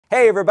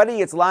Hey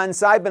everybody, it's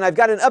Lon.TV, and I've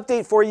got an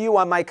update for you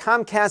on my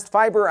Comcast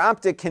fiber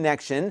optic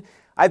connection.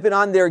 I've been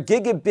on their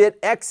Gigabit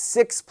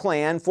X6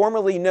 plan,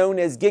 formerly known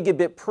as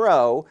Gigabit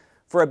Pro,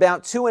 for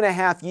about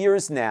 2.5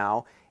 years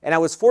now. And I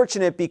was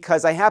fortunate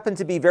because I happened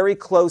to be very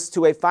close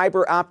to a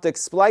fiber optic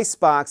splice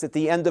box at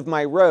the end of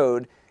my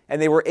road, and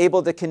they were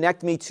able to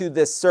connect me to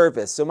this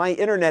service. So my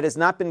internet has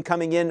not been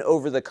coming in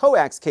over the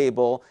coax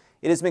cable.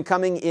 It has been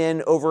coming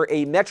in over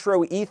a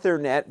Metro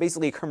Ethernet,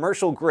 basically a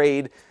commercial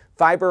grade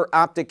fiber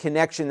optic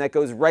connection that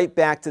goes right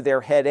back to their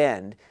head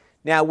end.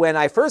 Now, when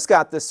I first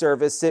got the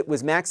service, it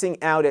was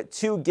maxing out at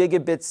 2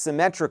 gigabits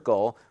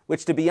symmetrical,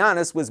 which to be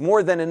honest was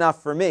more than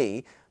enough for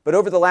me. But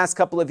over the last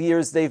couple of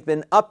years, they've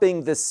been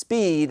upping the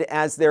speed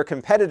as their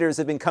competitors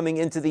have been coming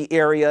into the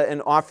area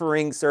and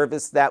offering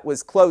service that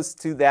was close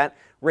to that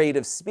rate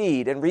of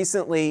speed. And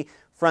recently,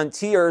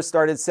 Frontier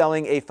started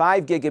selling a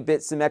 5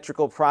 gigabit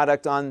symmetrical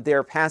product on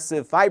their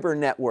passive fiber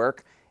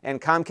network, and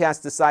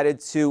Comcast decided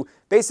to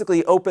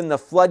basically open the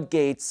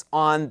floodgates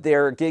on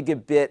their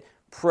Gigabit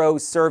Pro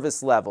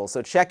service level.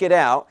 So check it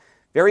out.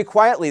 Very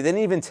quietly, they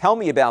didn't even tell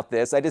me about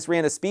this. I just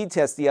ran a speed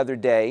test the other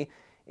day,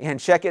 and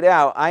check it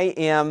out. I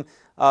am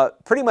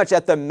pretty much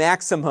at the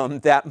maximum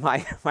that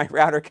my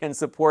router can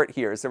support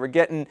here. So we're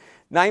getting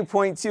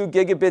 9.2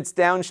 gigabits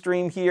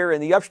downstream here,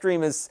 and the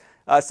upstream is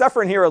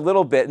suffering here a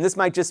little bit. And this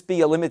might just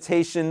be a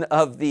limitation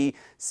of the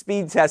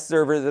speed test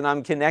server that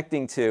I'm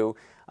connecting to.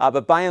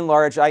 But by and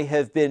large, I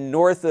have been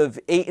north of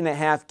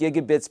 8.5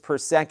 gigabits per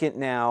second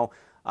now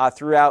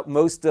throughout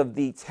most of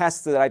the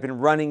tests that I've been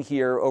running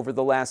here over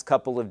the last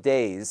couple of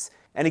days.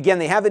 And again,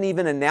 they haven't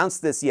even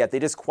announced this yet. They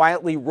just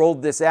quietly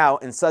rolled this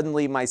out, and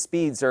suddenly my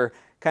speeds are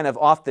kind of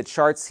off the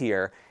charts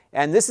here.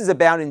 And this is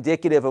about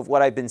indicative of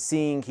what I've been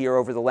seeing here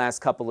over the last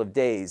couple of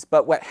days.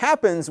 But what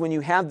happens when you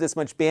have this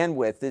much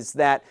bandwidth is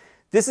that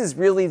this is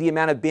really the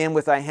amount of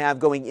bandwidth I have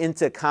going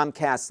into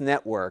Comcast's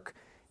network.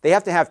 They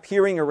have to have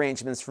peering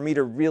arrangements for me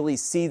to really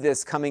see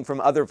this coming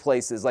from other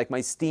places, like my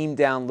Steam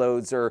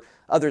downloads or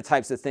other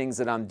types of things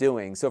that I'm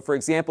doing. So for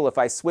example, if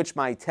I switch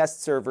my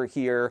test server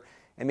here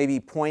and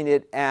maybe point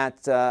it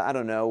at, I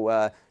don't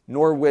know,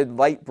 Norwood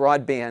Light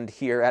Broadband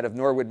here out of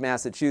Norwood,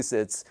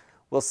 Massachusetts,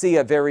 we'll see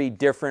a very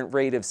different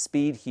rate of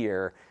speed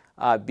here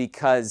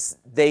because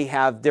they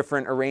have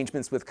different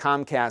arrangements with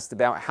Comcast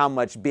about how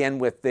much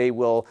bandwidth they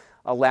will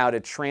allow to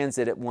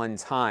transit at one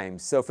time.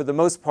 So for the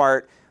most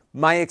part,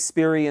 my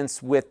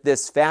experience with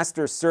this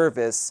faster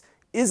service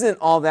isn't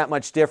all that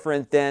much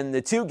different than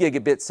the 2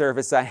 gigabit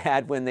service I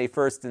had when they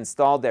first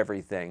installed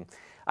everything.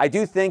 I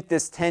do think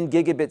this 10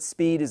 gigabit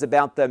speed is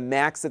about the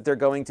max that they're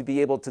going to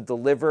be able to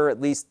deliver,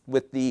 at least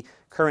with the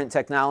current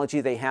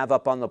technology they have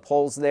up on the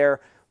poles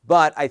there.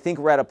 But I think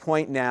we're at a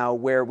point now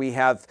where we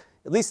have,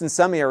 at least in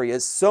some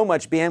areas, so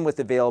much bandwidth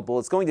available.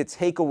 It's going to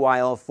take a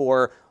while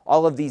for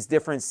all of these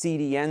different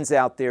CDNs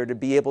out there to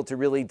be able to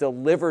really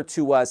deliver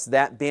to us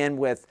that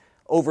bandwidth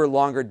over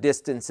longer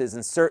distances,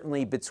 and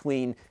certainly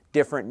between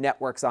different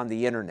networks on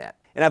the internet.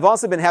 And I've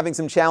also been having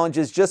some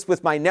challenges just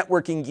with my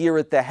networking gear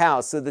at the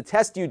house. So the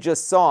test you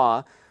just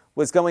saw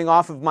was going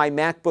off of my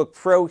MacBook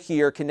Pro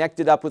here,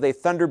 connected up with a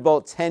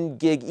Thunderbolt 10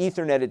 gig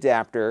Ethernet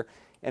adapter,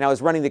 and I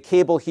was running the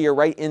cable here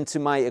right into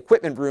my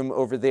equipment room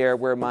over there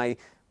where my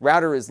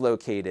router is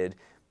located.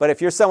 But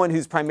if you're someone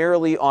who's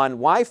primarily on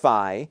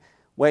Wi-Fi,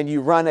 when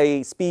you run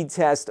a speed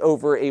test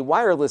over a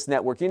wireless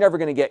network, you're never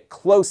going to get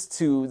close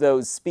to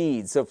those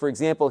speeds. So for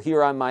example,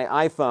 here on my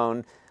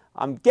iPhone,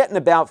 I'm getting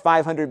about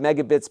 500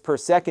 megabits per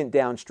second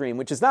downstream,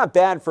 which is not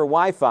bad for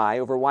Wi-Fi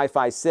over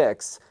Wi-Fi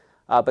 6,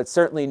 but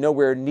certainly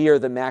nowhere near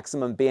the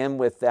maximum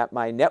bandwidth that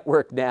my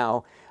network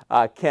now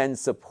can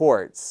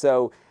support.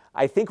 So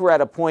I think we're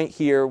at a point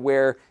here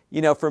where,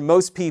 you know, for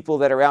most people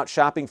that are out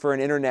shopping for an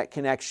internet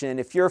connection,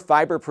 if your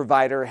fiber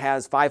provider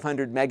has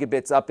 500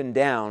 megabits up and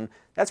down,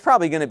 that's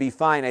probably going to be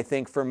fine, I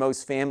think, for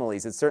most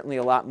families. It's certainly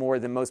a lot more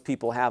than most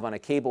people have on a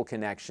cable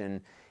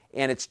connection.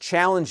 And it's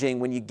challenging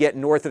when you get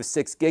north of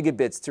 6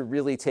 gigabits to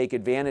really take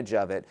advantage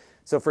of it.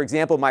 So for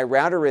example, my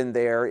router in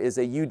there is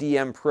a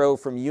UDM Pro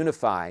from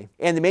Unify.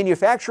 And the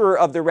manufacturer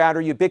of the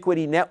router,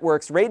 Ubiquiti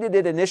Networks, rated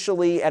it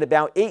initially at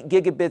about 8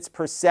 gigabits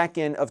per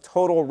second of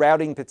total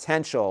routing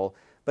potential.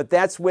 But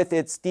that's with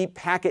its deep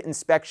packet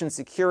inspection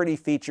security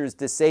features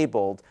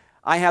disabled.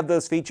 I have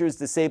those features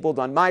disabled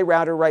on my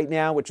router right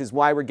now, which is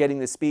why we're getting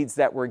the speeds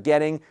that we're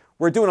getting.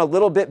 We're doing a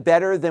little bit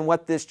better than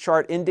what this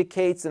chart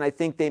indicates, and I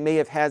think they may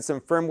have had some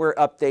firmware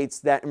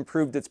updates that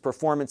improved its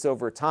performance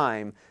over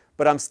time,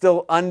 but I'm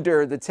still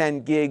under the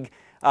 10 gig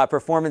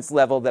performance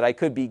level that I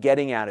could be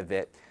getting out of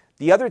it.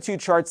 The other two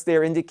charts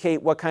there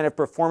indicate what kind of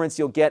performance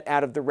you'll get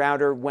out of the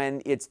router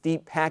when its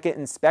deep packet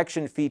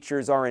inspection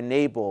features are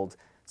enabled.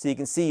 So you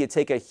can see you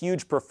take a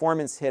huge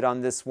performance hit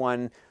on this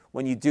one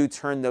when you do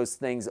turn those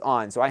things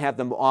on. So I have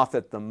them off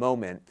at the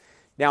moment.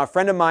 Now, a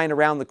friend of mine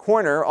around the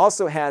corner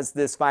also has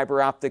this fiber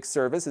optic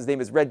service. His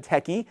name is Red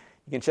Techie.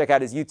 You can check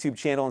out his YouTube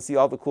channel and see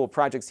all the cool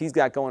projects he's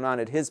got going on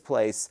at his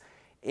place.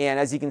 And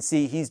as you can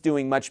see, he's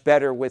doing much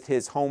better with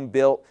his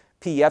home-built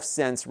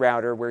PFSense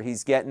router, where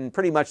he's getting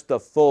pretty much the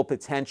full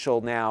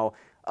potential now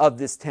of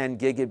this 10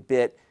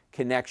 gigabit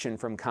connection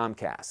from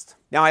Comcast.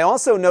 Now, I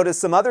also noticed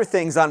some other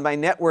things on my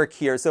network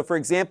here. So for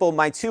example,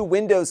 my two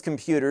Windows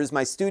computers,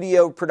 my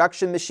studio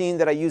production machine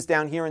that I use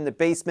down here in the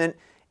basement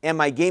and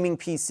my gaming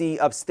PC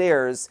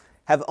upstairs,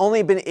 have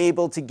only been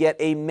able to get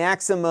a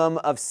maximum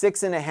of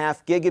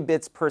 6.5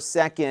 gigabits per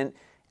second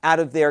out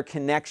of their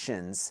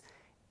connections.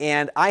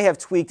 And I have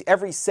tweaked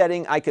every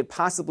setting I could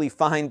possibly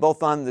find,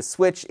 both on the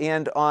switch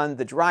and on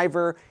the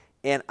driver,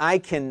 and I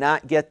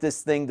cannot get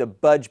this thing to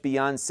budge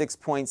beyond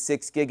 6.6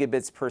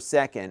 gigabits per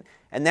second.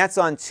 And that's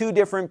on two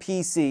different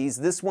PCs.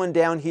 This one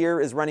down here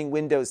is running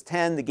Windows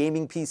 10. The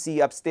gaming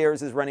PC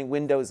upstairs is running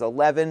Windows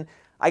 11.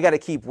 I got to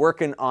keep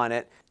working on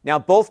it. Now,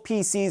 both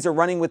PCs are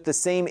running with the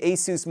same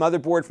Asus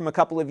motherboard from a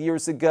couple of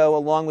years ago,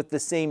 along with the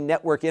same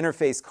network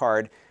interface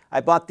card. I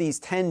bought these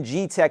 10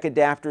 G-Tech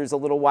adapters a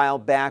little while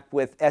back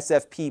with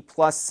SFP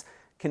Plus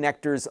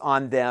connectors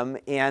on them,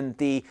 and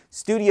the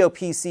studio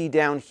PC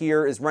down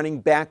here is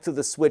running back to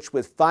the switch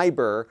with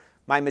fiber.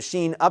 My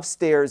machine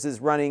upstairs is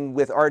running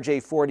with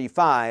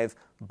RJ45.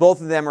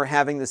 Both of them are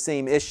having the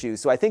same issue.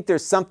 So I think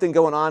there's something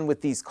going on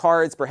with these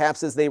cards,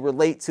 perhaps as they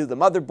relate to the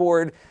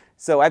motherboard.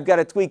 So I've got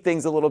to tweak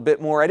things a little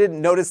bit more. I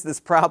didn't notice this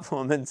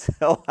problem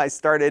until I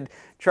started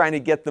trying to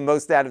get the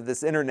most out of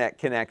this internet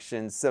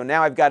connection. So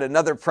now I've got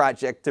another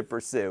project to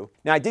pursue.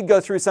 Now, I did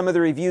go through some of the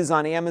reviews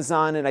on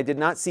Amazon, and I did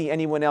not see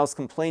anyone else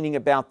complaining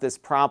about this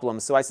problem.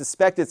 So I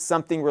suspect it's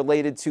something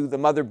related to the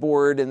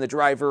motherboard and the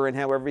driver and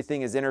how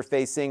everything is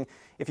interfacing.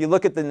 If you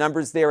look at the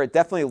numbers there, it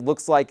definitely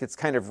looks like it's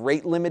kind of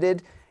rate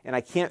limited, and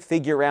I can't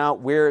figure out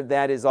where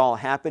that is all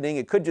happening.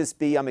 It could just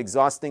be I'm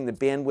exhausting the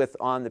bandwidth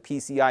on the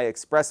PCI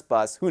Express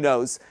bus. Who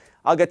knows?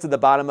 I'll get to the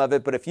bottom of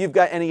it, but if you've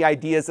got any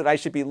ideas that I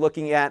should be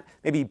looking at,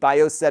 maybe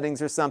BIOS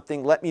settings or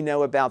something, let me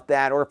know about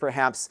that, or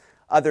perhaps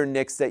other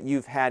NICs that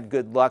you've had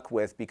good luck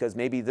with, because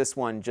maybe this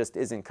one just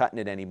isn't cutting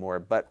it anymore.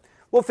 But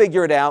we'll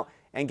figure it out.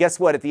 And guess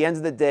what? At the end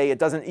of the day, it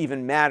doesn't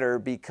even matter,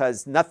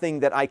 because nothing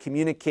that I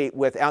communicate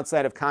with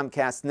outside of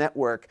Comcast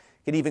network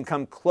can even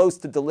come close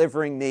to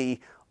delivering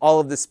me all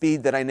of the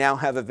speed that I now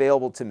have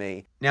available to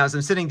me. Now, as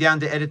I'm sitting down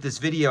to edit this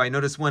video, I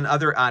noticed one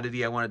other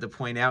oddity I wanted to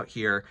point out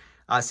here.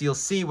 So you'll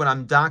see when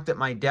I'm docked at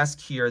my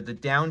desk here, the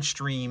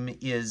downstream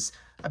is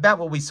about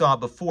what we saw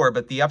before,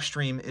 but the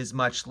upstream is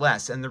much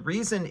less. And the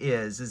reason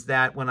is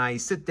that when I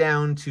sit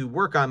down to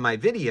work on my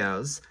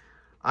videos,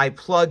 I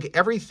plug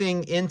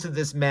everything into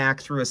this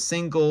Mac through a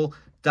single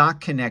dock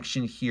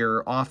connection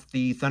here off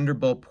the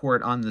Thunderbolt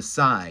port on the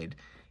side.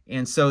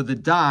 And so the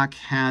dock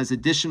has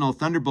additional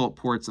Thunderbolt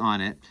ports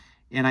on it,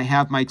 and I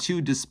have my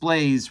two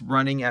displays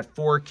running at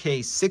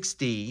 4K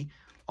 60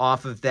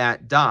 off of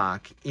that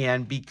dock.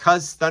 And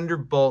because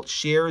Thunderbolt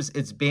shares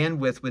its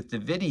bandwidth with the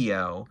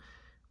video,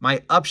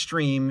 my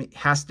upstream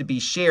has to be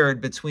shared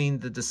between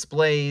the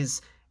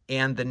displays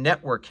and the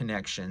network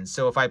connection.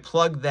 So if I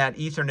plug that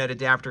Ethernet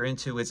adapter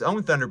into its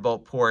own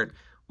Thunderbolt port,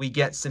 we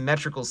get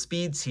symmetrical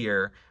speeds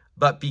here.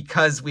 But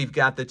because we've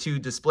got the two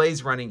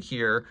displays running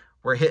here,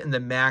 we're hitting the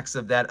max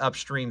of that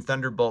upstream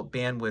Thunderbolt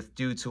bandwidth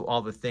due to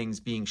all the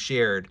things being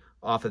shared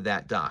off of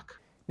that dock.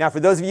 Now, for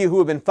those of you who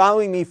have been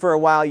following me for a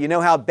while, you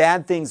know how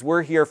bad things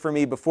were here for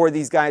me before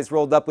these guys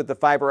rolled up with the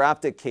fiber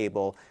optic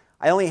cable.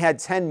 I only had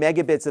 10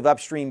 megabits of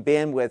upstream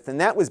bandwidth, and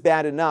that was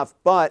bad enough,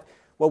 but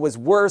what was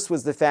worse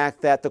was the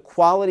fact that the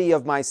quality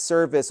of my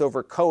service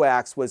over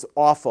coax was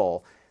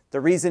awful.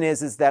 The reason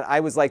is that I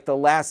was like the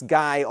last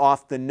guy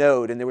off the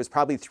node, and there was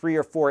probably 3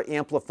 or 4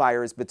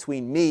 amplifiers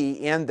between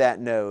me and that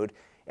node.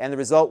 And the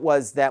result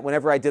was that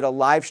whenever I did a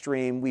live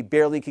stream, we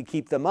barely could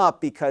keep them up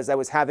because I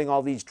was having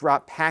all these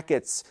drop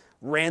packets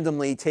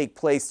randomly take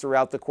place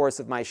throughout the course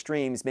of my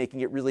streams,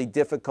 making it really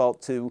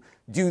difficult to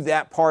do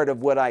that part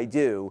of what I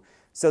do.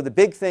 So the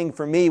big thing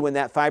for me when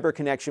that fiber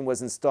connection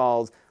was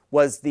installed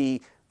was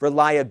the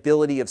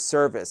reliability of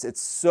service.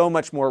 It's so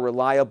much more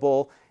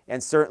reliable,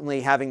 and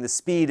certainly having the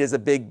speed is a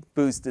big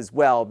boost as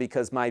well,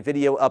 because my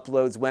video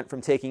uploads went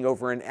from taking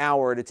over an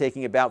hour to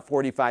taking about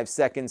 45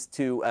 seconds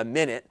to a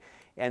minute.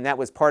 And that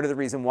was part of the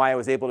reason why I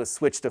was able to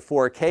switch to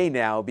 4K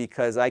now,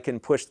 because I can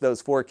push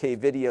those 4K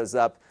videos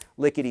up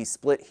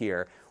lickety-split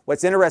here.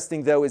 What's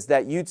interesting, though, is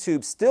that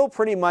YouTube still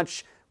pretty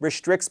much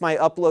restricts my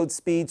upload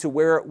speed to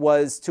where it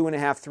was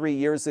 2.5, 3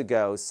 years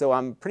ago. So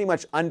I'm pretty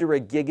much under a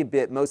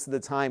gigabit most of the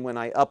time when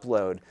I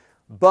upload.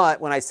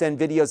 But when I send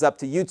videos up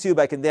to YouTube,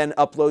 I can then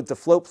upload to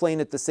Floatplane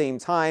at the same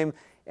time,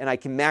 and I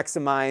can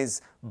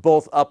maximize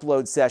both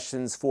upload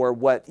sessions for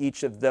what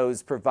each of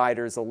those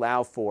providers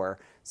allow for.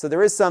 So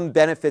there is some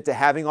benefit to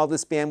having all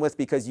this bandwidth,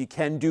 because you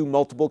can do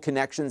multiple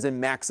connections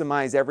and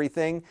maximize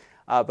everything.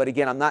 But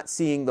again, I'm not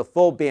seeing the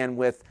full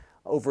bandwidth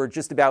over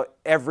just about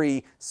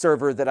every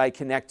server that I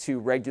connect to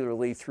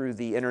regularly through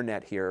the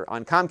internet here.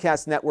 On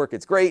Comcast network,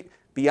 it's great.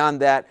 Beyond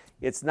that,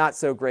 it's not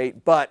so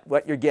great, but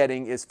what you're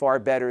getting is far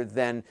better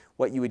than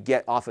what you would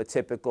get off a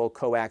typical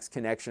coax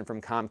connection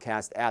from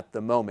Comcast at the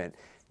moment.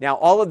 Now,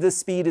 all of this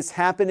speed is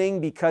happening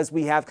because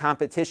we have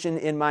competition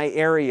in my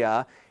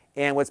area.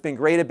 And what's been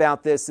great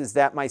about this is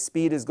that my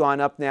speed has gone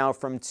up now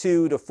from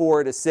 2 to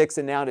 4 to 6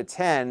 and now to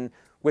 10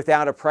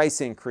 without a price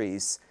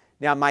increase.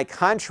 Now, my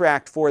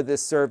contract for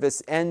this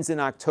service ends in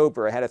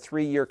October. I had a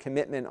 3-year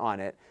commitment on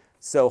it,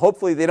 so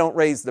hopefully they don't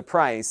raise the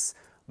price.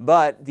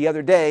 But the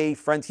other day,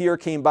 Frontier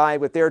came by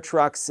with their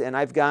trucks, and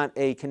I've got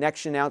a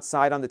connection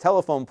outside on the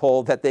telephone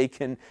pole that they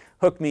can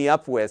hook me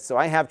up with. So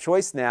I have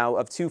choice now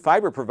of 2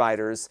 fiber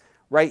providers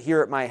right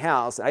here at my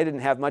house. I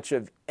didn't have much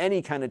of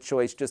any kind of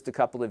choice just a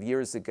couple of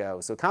years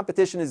ago. So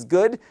competition is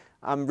good.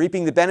 I'm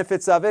reaping the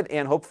benefits of it,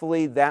 and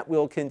hopefully that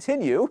will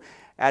continue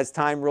as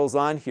time rolls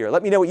on here.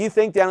 Let me know what you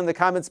think down in the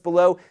comments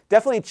below.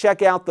 Definitely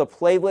check out the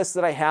playlist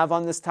that I have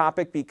on this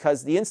topic,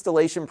 because the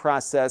installation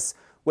process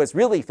was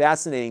really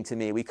fascinating to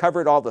me. We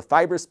covered all the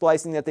fiber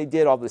splicing that they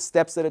did, all the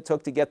steps that it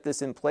took to get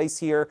this in place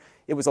here.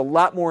 It was a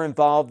lot more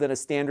involved than a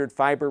standard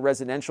fiber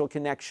residential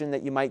connection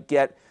that you might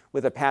get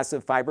with a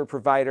passive fiber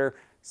provider.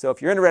 So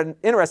if you're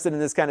interested in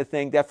this kind of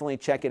thing, definitely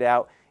check it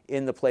out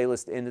in the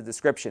playlist in the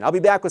description. I'll be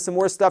back with some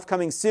more stuff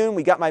coming soon.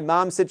 We got my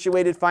mom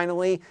situated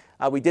finally.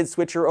 We did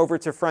switch her over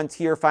to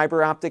Frontier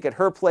fiber optic at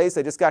her place.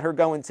 I just got her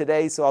going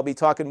today, so I'll be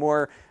talking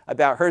more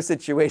about her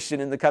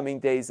situation in the coming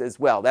days as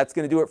well. That's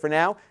going to do it for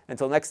now.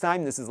 Until next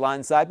time, this is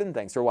Lon.TV.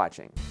 Thanks for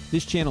watching.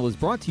 This channel is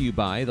brought to you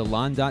by the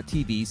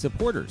Lon.TV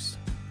supporters,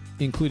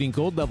 including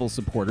gold level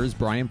supporters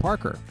Brian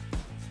Parker,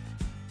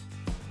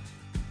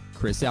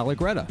 Chris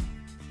Allegretta,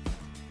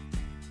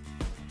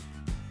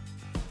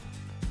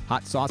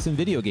 Hot Sauce and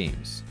Video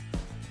Games,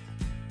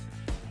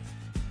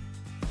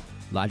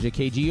 Logic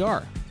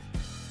KGR,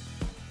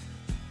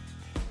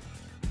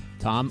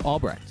 Tom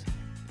Albrecht,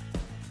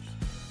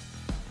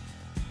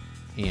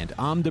 and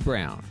Amda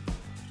Brown.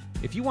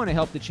 If you want to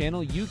help the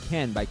channel, you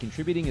can by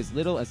contributing as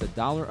little as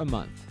 $1 a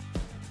month.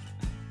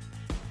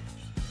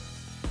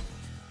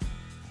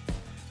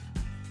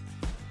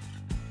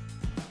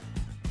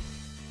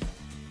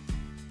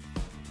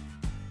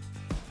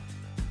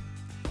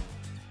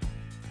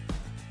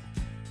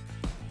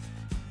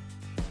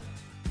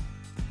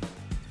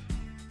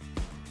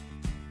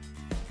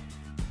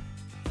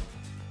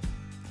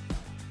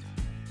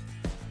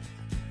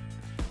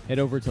 Head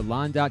over to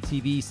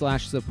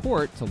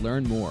lon.tv/support to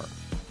learn more.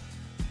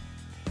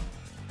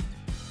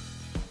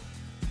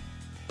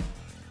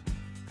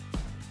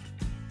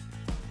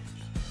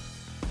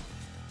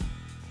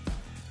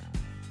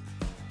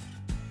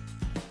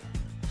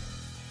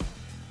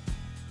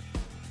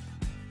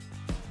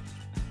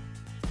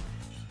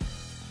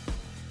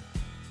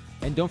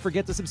 And don't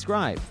forget to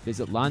subscribe.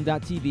 Visit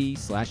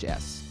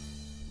lon.tv/s.